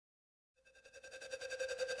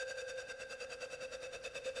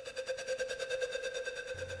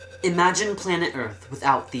Imagine planet Earth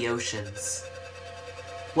without the oceans.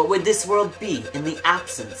 What would this world be in the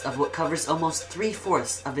absence of what covers almost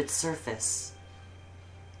 3/4 of its surface?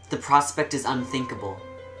 The prospect is unthinkable.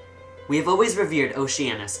 We have always revered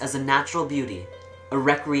Oceanus as a natural beauty, a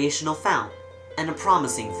recreational fount, and a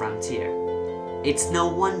promising frontier. It's no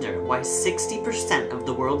wonder why 60% of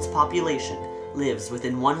the world's population lives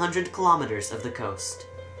within 100 kilometers of the coast.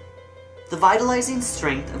 The vitalizing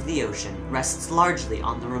strength of the ocean rests largely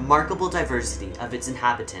on the remarkable diversity of its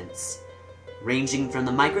inhabitants. Ranging from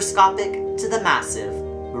the microscopic to the massive,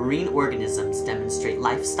 marine organisms demonstrate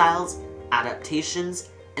lifestyles, adaptations,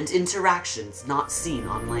 and interactions not seen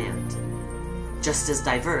on land. Just as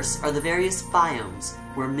diverse are the various biomes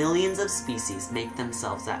where millions of species make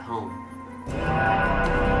themselves at home.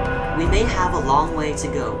 We may have a long way to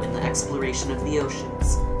go in the exploration of the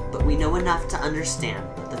oceans, but we know enough to understand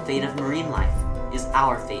that the fate of marine life is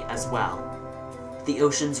our fate as well. The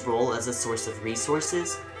ocean's role as a source of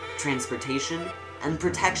resources, transportation, and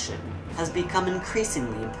protection has become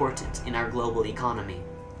increasingly important in our global economy.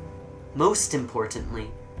 Most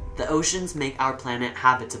importantly, the oceans make our planet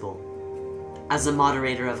habitable. As a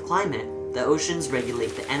moderator of climate, the oceans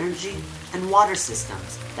regulate the energy and water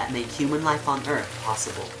systems that make human life on Earth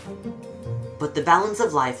possible. But the balance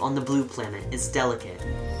of life on the blue planet is delicate.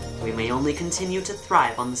 We may only continue to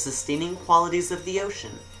thrive on the sustaining qualities of the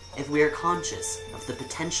ocean if we are conscious of the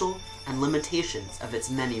potential and limitations of its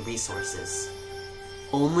many resources.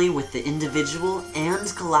 Only with the individual and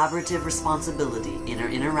collaborative responsibility in our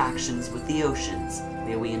interactions with the oceans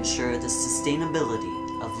may we ensure the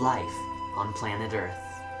sustainability of life on planet Earth.